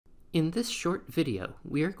In this short video,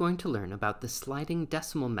 we are going to learn about the sliding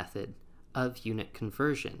decimal method of unit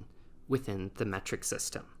conversion within the metric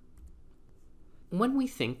system. When we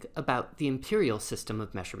think about the imperial system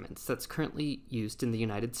of measurements that's currently used in the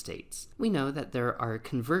United States, we know that there are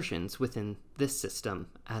conversions within this system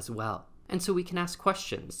as well. And so we can ask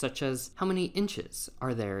questions such as how many inches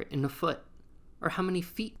are there in a foot, or how many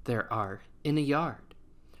feet there are in a yard,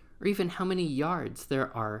 or even how many yards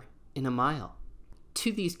there are in a mile.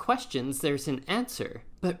 To these questions, there's an answer,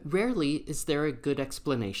 but rarely is there a good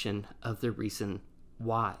explanation of the reason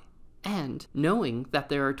why. And knowing that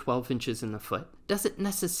there are 12 inches in a foot doesn't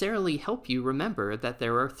necessarily help you remember that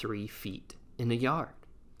there are 3 feet in a yard,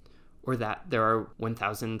 or that there are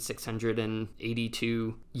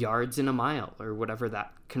 1,682 yards in a mile, or whatever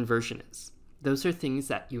that conversion is. Those are things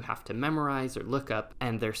that you have to memorize or look up,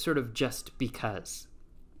 and they're sort of just because.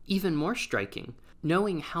 Even more striking,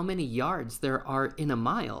 knowing how many yards there are in a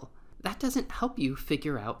mile, that doesn't help you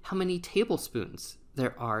figure out how many tablespoons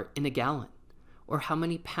there are in a gallon, or how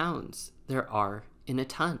many pounds there are in a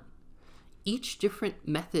ton. Each different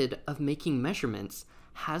method of making measurements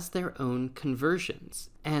has their own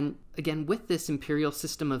conversions. And again, with this imperial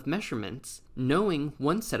system of measurements, knowing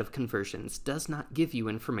one set of conversions does not give you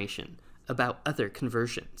information about other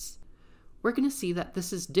conversions. We're going to see that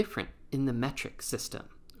this is different in the metric system,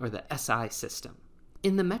 or the SI system.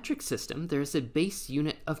 In the metric system, there's a base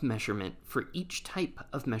unit of measurement for each type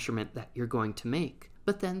of measurement that you're going to make.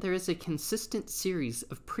 But then there is a consistent series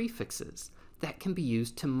of prefixes that can be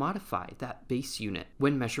used to modify that base unit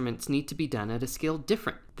when measurements need to be done at a scale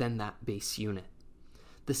different than that base unit.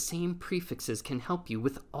 The same prefixes can help you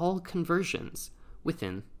with all conversions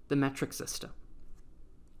within the metric system.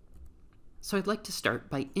 So I'd like to start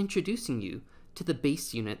by introducing you to the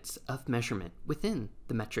base units of measurement within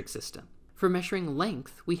the metric system. For measuring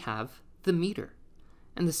length, we have the meter,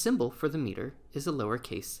 and the symbol for the meter is a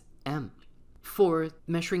lowercase m. For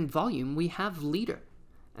measuring volume, we have liter,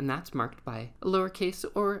 and that's marked by a lowercase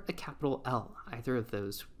or a capital L. Either of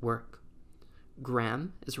those work.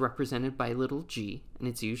 Gram is represented by a little g, and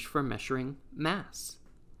it's used for measuring mass.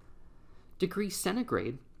 Degree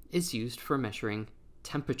centigrade is used for measuring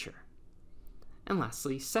temperature. And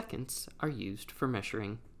lastly, seconds are used for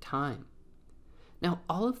measuring time. Now,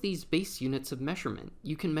 all of these base units of measurement,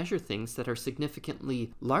 you can measure things that are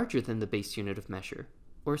significantly larger than the base unit of measure,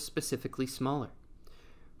 or specifically smaller.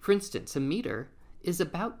 For instance, a meter is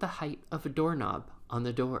about the height of a doorknob on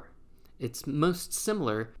the door. It's most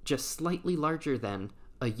similar, just slightly larger than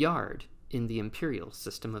a yard in the imperial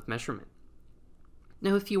system of measurement.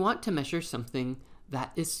 Now, if you want to measure something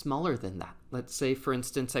that is smaller than that, let's say, for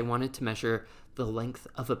instance, I wanted to measure the length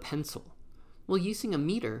of a pencil, well, using a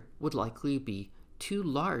meter would likely be too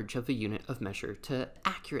large of a unit of measure to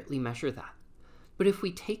accurately measure that. But if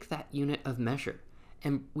we take that unit of measure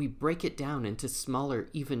and we break it down into smaller,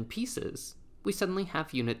 even pieces, we suddenly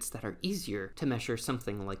have units that are easier to measure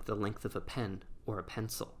something like the length of a pen or a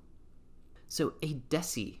pencil. So a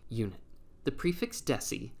deci unit, the prefix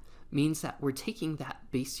deci, means that we're taking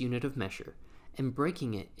that base unit of measure and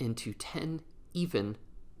breaking it into 10 even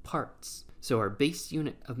parts. So our base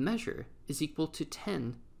unit of measure is equal to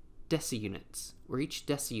 10 deciunits, where each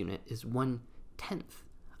deciunit is 1/10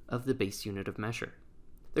 of the base unit of measure.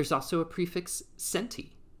 There's also a prefix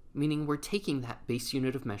centi, meaning we're taking that base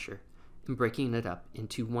unit of measure and breaking it up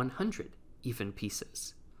into 100 even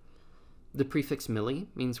pieces. The prefix milli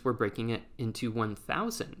means we're breaking it into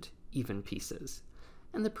 1,000 even pieces.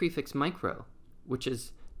 And the prefix micro, which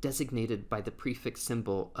is designated by the prefix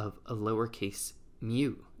symbol of a lowercase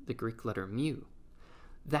mu, the Greek letter mu,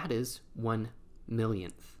 that is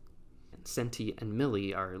 1/1,000,000th. And centi and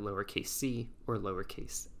milli are lowercase c or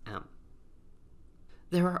lowercase m.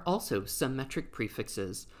 There are also some metric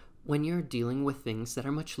prefixes when you're dealing with things that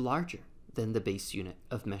are much larger than the base unit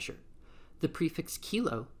of measure. The prefix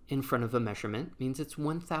kilo in front of a measurement means it's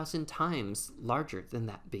 1,000 times larger than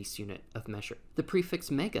that base unit of measure. The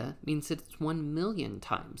prefix mega means that it's 1,000,000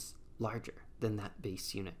 times larger than that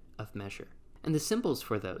base unit of measure. And the symbols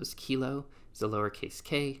for those, kilo is a lowercase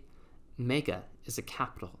k, mega is a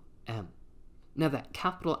capital M. Now that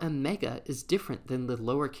capital M mega is different than the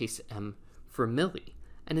lowercase m for milli,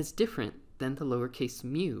 and is different than the lowercase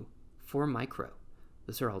mu for micro.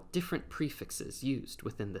 Those are all different prefixes used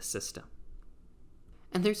within the system.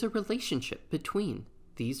 And there's a relationship between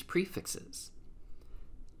these prefixes.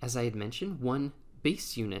 As I had mentioned, one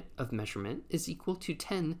base unit of measurement is equal to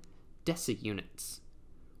 10 deciunits.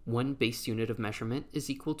 One base unit of measurement is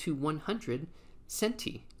equal to 100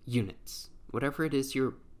 centiunits, whatever it is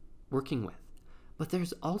you're working with. But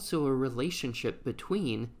there's also a relationship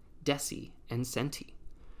between deci and centi.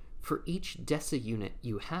 For each deciunit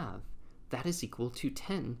you have, that is equal to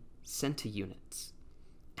 10 centiunits.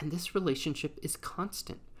 And this relationship is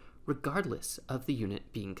constant, regardless of the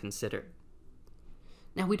unit being considered.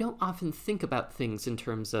 Now, we don't often think about things in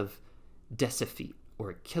terms of decifeet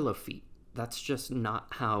or kilofeet. That's just not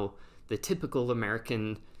how the typical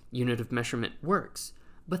American unit of measurement works.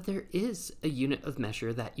 But there is a unit of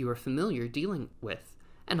measure that you are familiar dealing with,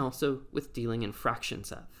 and also with dealing in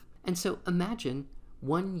fractions of. And so imagine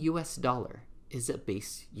 $1 is a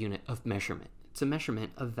base unit of measurement. It's a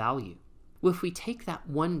measurement of value. Well, if we take that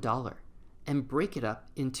 $1 and break it up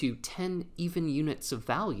into 10 even units of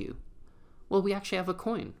value, well, we actually have a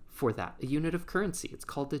coin for that, a unit of currency. It's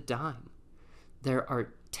called a dime. There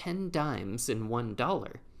are 10 dimes in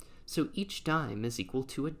 $1, so each dime is equal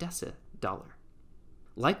to a $10.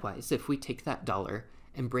 Likewise, if we take that dollar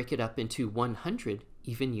and break it up into 100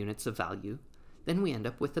 even units of value, then we end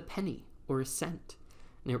up with a penny or a cent,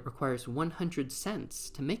 and it requires 100 cents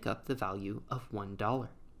to make up the value of $1.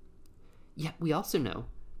 Yet we also know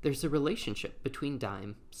there's a relationship between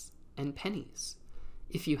dimes and pennies.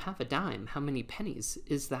 If you have a dime, how many pennies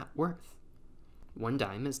is that worth? One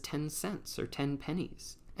dime is 10 cents or 10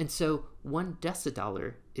 pennies. And so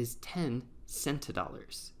 $1 is 10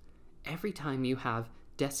 centidollars. Every time you have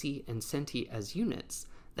deci and centi as units,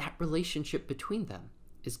 that relationship between them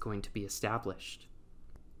is going to be established.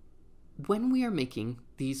 When we are making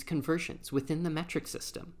these conversions within the metric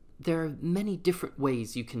system, there are many different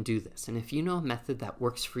ways you can do this, and if you know a method that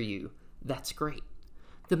works for you, that's great.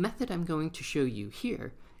 The method I'm going to show you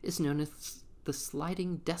here is known as the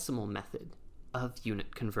sliding decimal method of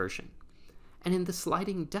unit conversion. And in the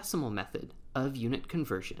sliding decimal method of unit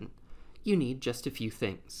conversion, you need just a few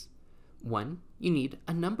things. One, you need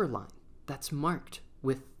a number line that's marked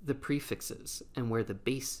with the prefixes and where the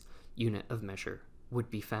base unit of measure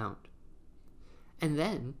would be found. And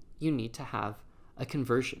then you need to have a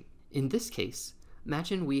conversion. In this case,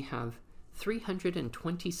 imagine we have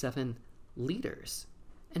 327 liters,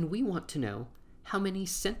 and we want to know how many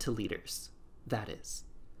centiliters that is.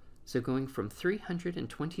 So going from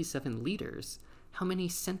 327 liters, how many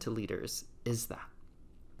centiliters is that?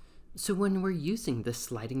 So when we're using the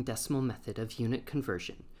sliding decimal method of unit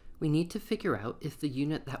conversion, we need to figure out if the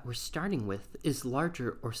unit that we're starting with is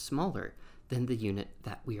larger or smaller than the unit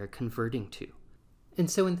that we are converting to. And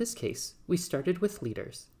so in this case, we started with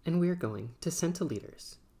liters, and we are going to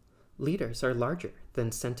centiliters. Liters are larger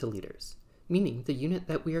than centiliters, meaning the unit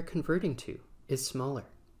that we are converting to is smaller.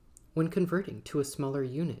 When converting to a smaller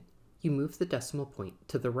unit, you move the decimal point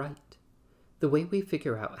to the right. The way we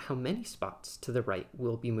figure out how many spots to the right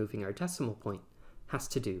we'll be moving our decimal point has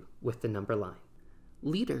to do with the number line.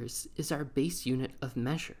 Liters is our base unit of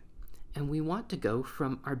measure, and we want to go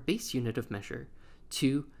from our base unit of measure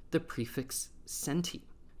to the prefix centi.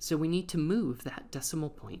 So we need to move that decimal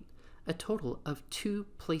point a total of 2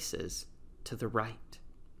 places to the right.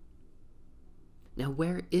 Now,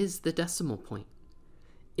 where is the decimal point?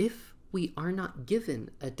 If we are not given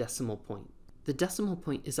a decimal point, the decimal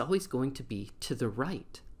point is always going to be to the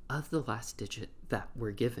right of the last digit that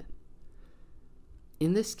we're given.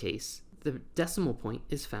 In this case, the decimal point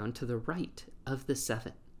is found to the right of the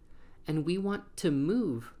 7, and we want to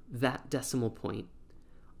move that decimal point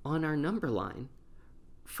on our number line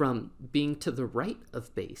from being to the right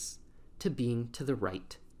of base to being to the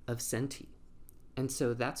right of centi. And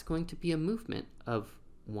so that's going to be a movement of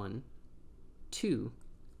 1, 2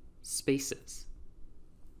 spaces.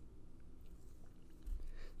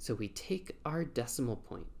 So we take our decimal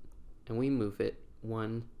point and we move it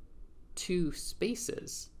 1, 2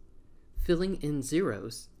 spaces, filling in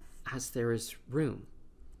zeros as there is room.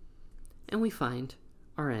 And we find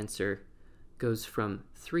our answer goes from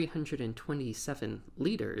 327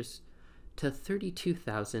 liters to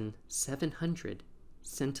 32,700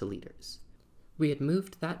 centiliters. We had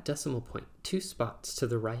moved that decimal point 2 spots to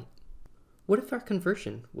the right. What if our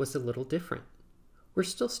conversion was a little different? We're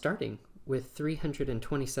still starting with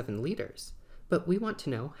 327 liters, but we want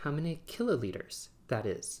to know how many kiloliters that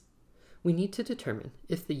is. We need to determine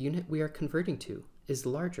if the unit we are converting to is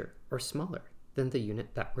larger or smaller than the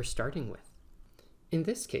unit that we're starting with. In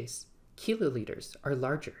this case, kiloliters are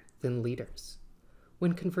larger than liters.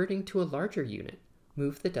 When converting to a larger unit,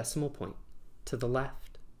 move the decimal point to the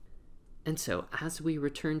left. And so as we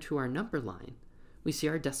return to our number line, we see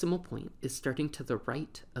our decimal point is starting to the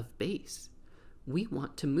right of base. We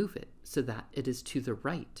want to move it so that it is to the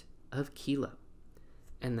right of kilo.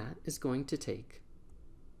 And that is going to take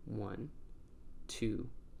 1, 2,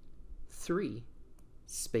 3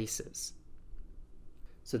 spaces.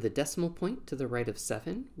 So the decimal point to the right of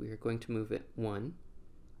 7, we are going to move it 1,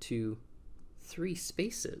 2, 3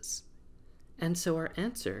 spaces. And so our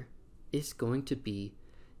answer is going to be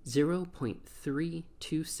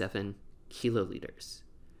 0.327 kiloliters.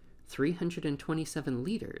 327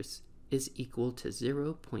 liters is equal to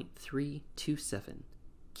 0.327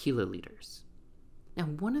 kiloliters. Now,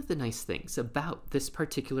 one of the nice things about this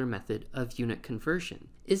particular method of unit conversion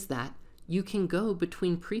is that you can go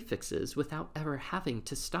between prefixes without ever having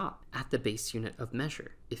to stop at the base unit of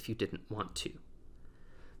measure if you didn't want to.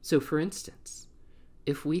 So for instance,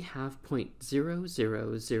 if we have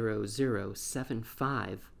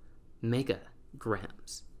 0.000075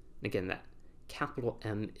 megagrams, again that capital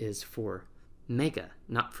M is for mega,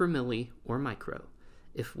 not for milli or micro.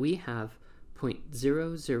 If we have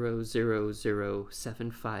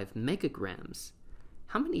 0.000075 megagrams,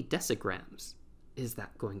 how many decigrams is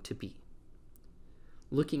that going to be?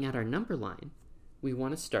 Looking at our number line, we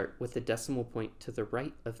want to start with the decimal point to the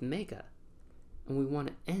right of mega, and we want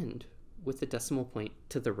to end with the decimal point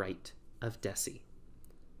to the right of deci.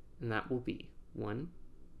 And that will be 1,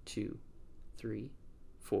 2, 3,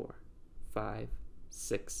 4, 5,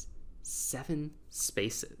 6, 7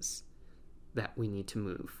 spaces that we need to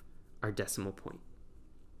move our decimal point.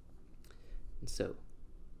 And so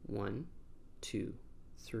 1, 2,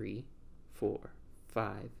 3, 4,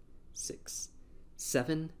 5, 6,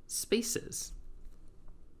 7 spaces.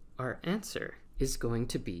 Our answer is going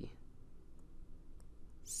to be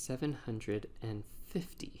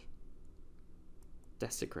 750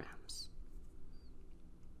 decigrams.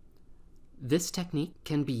 This technique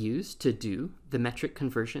can be used to do the metric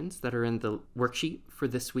conversions that are in the worksheet for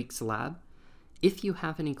this week's lab. If you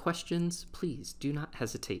have any questions, please do not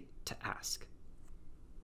hesitate to ask.